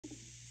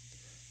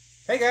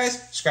Hey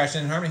guys,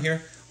 Scratching and Harmony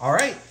here. All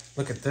right,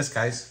 look at this,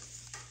 guys.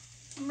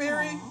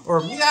 Merry or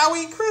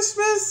Meowie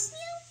Christmas.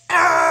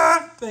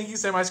 Thank you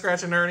so much,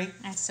 Scratch and Ernie.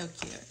 That's so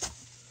cute.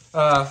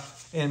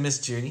 And Miss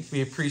Judy,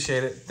 we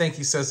appreciate it. Thank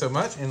you so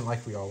much. And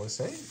like we always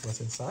say,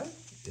 what's inside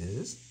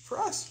is for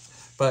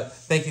us. But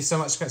thank you so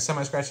much,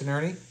 Scratch and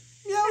Ernie.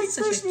 Meowie That's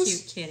Christmas. such a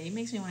cute kitty.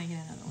 Makes me want to get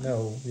another one.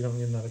 No, we don't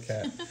need another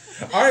cat.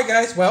 All right,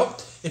 guys. Well,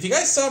 if you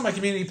guys saw my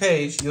community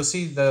page, you'll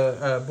see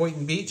the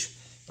Boynton Beach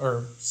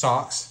or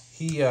Socks.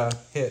 He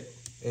hit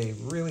a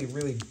really,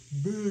 really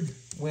big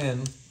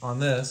win on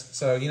this.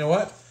 So you know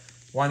what?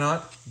 Why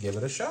not give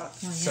it a shot?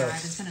 Well, yeah,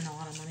 I've been spending a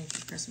lot of money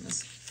for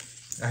Christmas.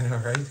 I know,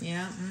 right?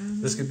 Yeah.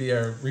 Mm-hmm. This could be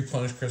our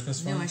replenished Christmas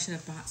fund. No, I should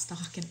have bought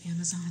stock in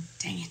Amazon.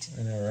 Dang it.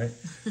 I know, right?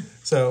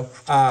 So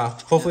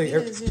hopefully...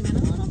 Can you zoom in a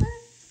little bit?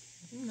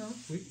 No,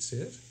 we can see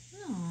it.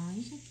 No,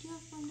 you could get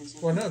one to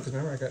zoom Well, no, because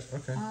remember I got...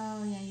 Okay.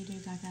 Oh, yeah, you do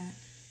got that.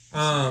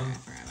 Sorry, I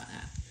forgot about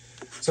that.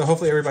 So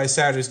hopefully everybody's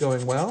Saturday's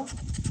going well.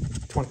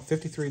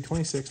 53,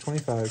 26,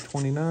 25,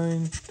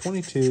 29,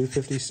 22,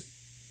 50...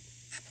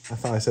 I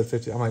thought I said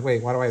 50. I'm like,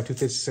 wait, why do I have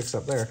 256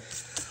 up there?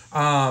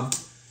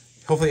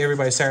 Hopefully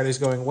everybody's Saturday's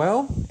going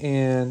well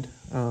and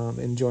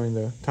enjoying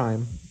the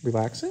time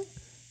relaxing.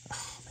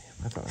 Oh,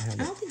 man, I thought I had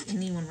it. I don't think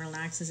anyone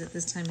relaxes at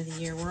this time of the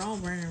year. We're all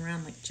running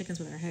around like chickens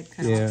with our head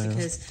cut off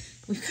because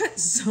we've got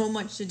so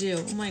much to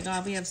do. Oh, my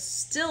God, we have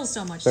still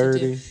so much to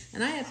do.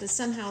 And I have to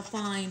somehow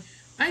find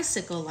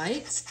icicle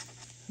lights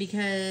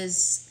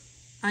because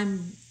I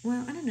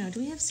don't know. Do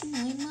we have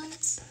C9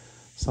 lights?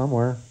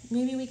 Somewhere.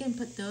 Maybe we can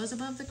put those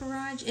above the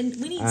garage. And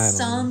we need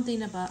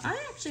something above. I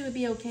actually would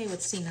be okay with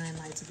C9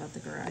 lights above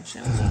the garage.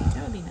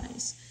 That would be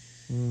nice.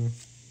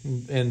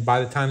 And by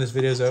the time this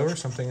video is over,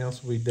 something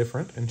else will be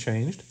different and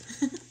changed.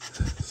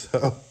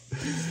 So,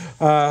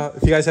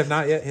 if you guys have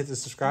not yet hit the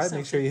subscribe,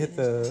 make sure you hit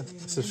the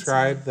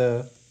subscribe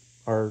to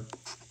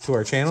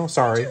our channel.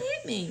 Sorry. Why'd you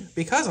hit me?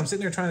 Because I'm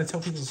sitting there trying to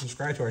tell people to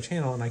subscribe to our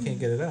channel and I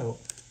can't get it out.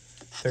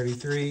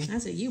 33.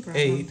 That's a you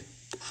problem. 8.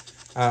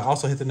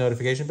 Also hit the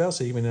notification bell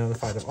so you can be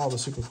notified of all the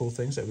super cool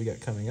things that we got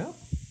coming up.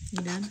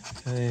 You done?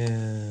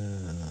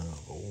 And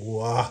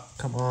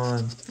come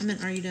on.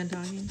 Are you done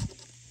talking?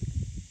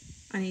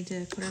 I need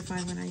to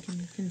clarify when I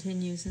can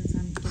continue since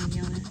I'm getting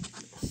yelled at.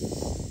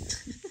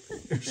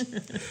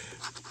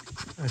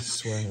 I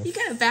swear. You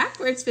got it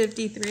backwards,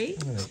 53.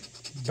 I'm gonna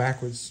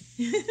backwards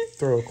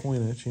throw a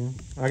coin at you.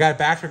 I got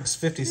backwards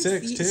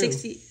 56 too.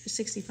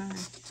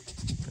 65.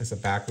 It's a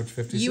backwards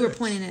 56. You were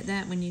pointing at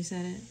that when you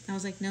said it. I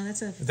was like, no,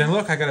 that's a... Then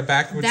look, I got a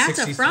backwards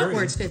 63. That's a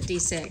frontwards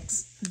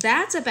 56.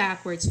 That's a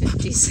backwards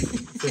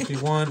 56.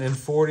 51 and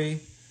 40.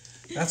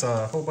 That's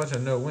a whole bunch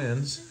of no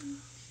wins.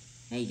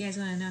 Hey, you guys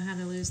want to know how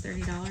to lose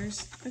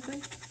 $30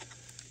 quickly?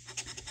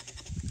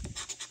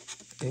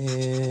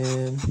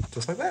 And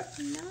just like that.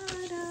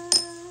 Nada.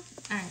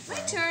 All right, my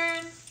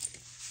turn.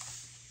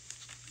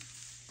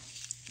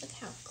 Look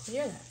how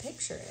clear that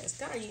picture is.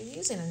 God, are you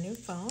using a new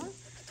phone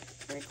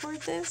to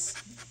record this?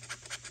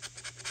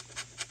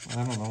 I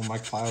don't know. My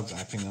cloud's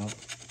acting up.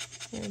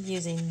 You're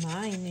using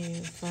my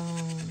new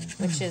phone,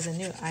 which is a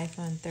new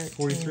iPhone 13.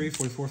 43,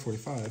 44,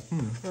 45.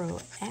 Pro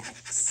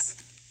X.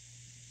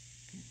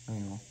 I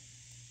don't know.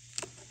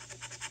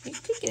 You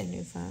could get a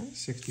new phone.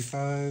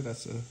 65.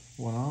 That's a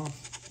one-off.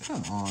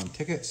 Come on,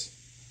 tickets.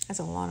 That's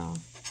a lot off.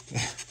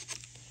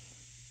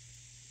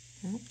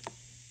 Nope.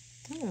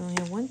 I only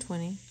have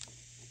 120.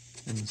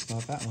 And it's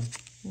not that one.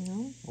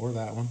 No. Or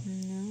that one.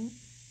 No.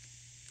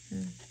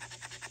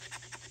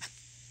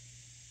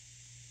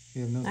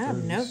 You have no 30s. I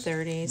have no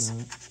 30s.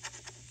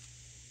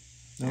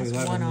 No That's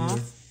 11 one either.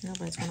 off. No,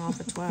 but it's one off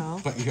of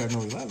 12. But you have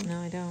no 11.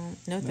 No, I don't.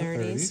 No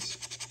 30s.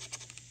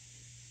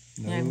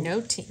 No. I have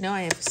no no,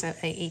 I have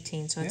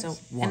 18, so it's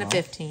and a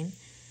 15.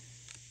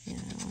 Yeah,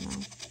 I don't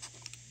know.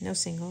 No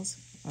singles.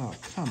 Oh,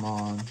 come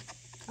on.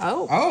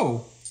 Oh.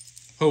 Oh.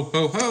 Ho,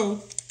 ho,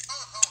 ho.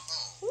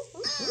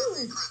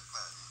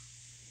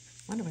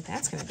 Wonder what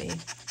that's going to be.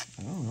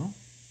 I don't know.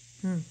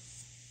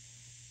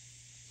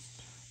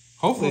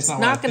 Hopefully It's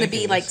not going to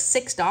be like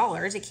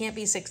 $6. It can't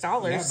be $6.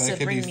 Yeah, but it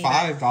could be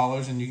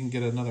 $5 and you can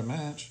get another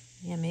match.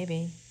 Yeah,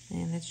 maybe.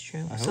 Yeah, that's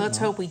true. So let's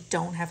hope we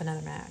don't have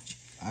another match.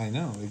 I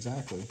know,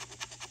 exactly.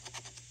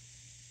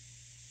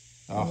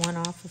 Oh. One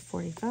off of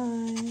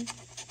 45.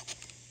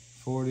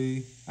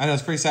 40. I know,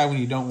 it's pretty sad when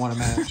you don't want a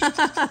match.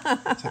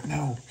 It's like,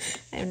 no.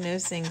 I have no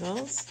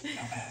singles. No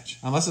match.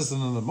 Unless it's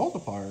another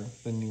multiplier,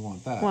 then you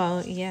want that.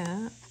 Well,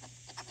 yeah.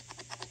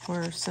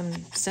 Or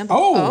some simple.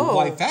 Oh,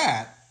 like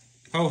that.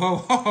 Ho, ho,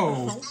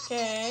 ho.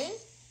 Okay.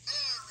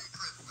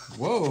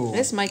 Whoa.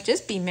 This might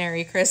just be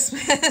Merry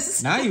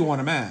Christmas. Now you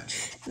want a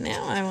match.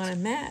 Now I want a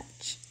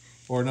match.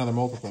 Or another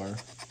multiplier.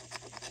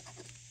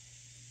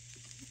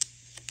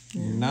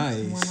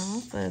 Nice. One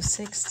off of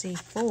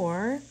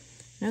 64.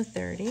 No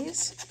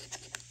 30s.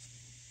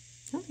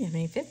 I don't have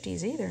any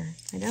 50s either.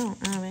 I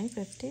don't have any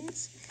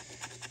 50s.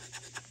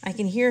 I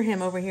can hear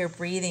him over here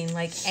breathing,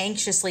 like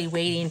anxiously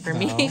waiting for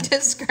me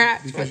to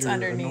scratch what's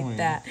underneath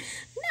that.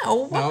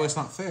 No. No, it's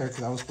not fair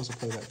because I was supposed to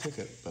play that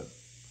ticket, but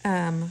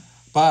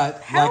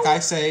But like I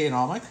say in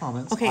all my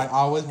comments, Okay. I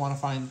always want to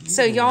find you.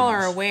 So the y'all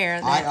winners. are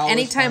aware that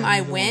anytime find I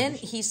you the win,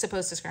 winners. he's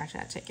supposed to scratch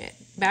that ticket.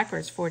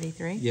 Backwards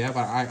 43. Yeah,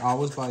 but I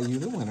always buy you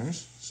the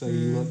winners, so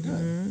you look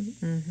good.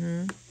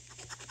 Mm-hmm.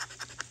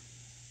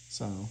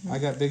 So I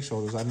got big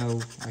shoulders. I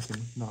know I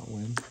can not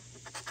win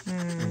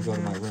and go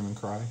to my room and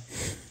cry.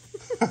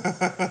 All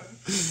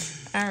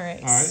right.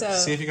 All right. So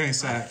See if you got any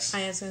sacks.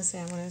 I was going to say,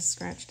 I want to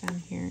scratch down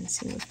here and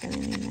see if we've got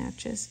any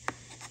matches.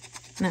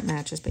 Not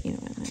matches, but you know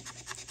what I meant.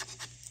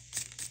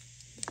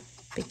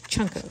 Big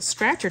chunko.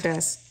 Scratch or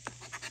dust?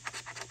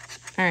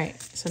 All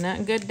right. So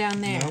nothing good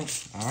down there. Nope.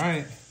 All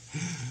right.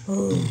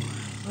 Ooh.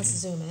 Let's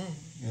zoom in.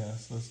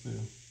 Yes, let's do. All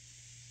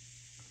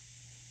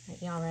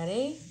right, y'all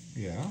ready?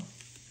 Yeah.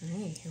 All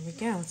right, here we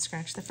go. Let's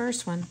scratch the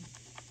first one.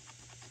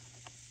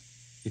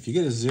 If you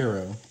get a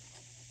 0.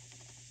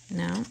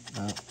 No.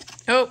 No.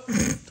 Oh.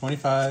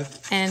 25.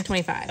 And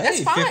 25. Hey,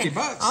 That's fine.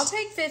 $50. I'll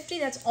take 50.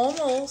 That's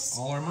almost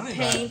All our money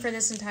paying back. for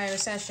this entire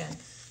session.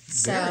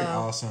 So, Very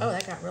awesome. Oh,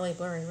 that got really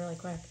blurry really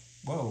quick.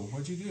 Whoa,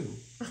 what'd you do?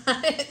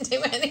 I didn't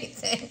do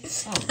anything.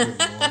 Oh, good Lord.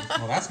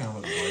 Well, that's going to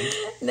look great.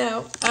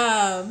 No.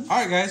 All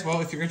right, guys.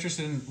 Well, if you're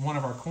interested in one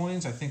of our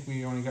coins, I think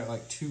we only got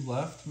like 2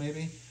 left,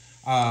 maybe.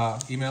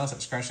 Email us at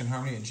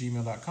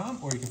scratchandharmony@gmail.com,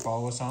 or you can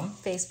follow us on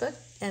Facebook,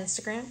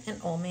 Instagram,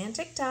 and Old Man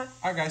TikTok.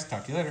 All right, guys.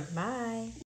 Talk to you later. Bye.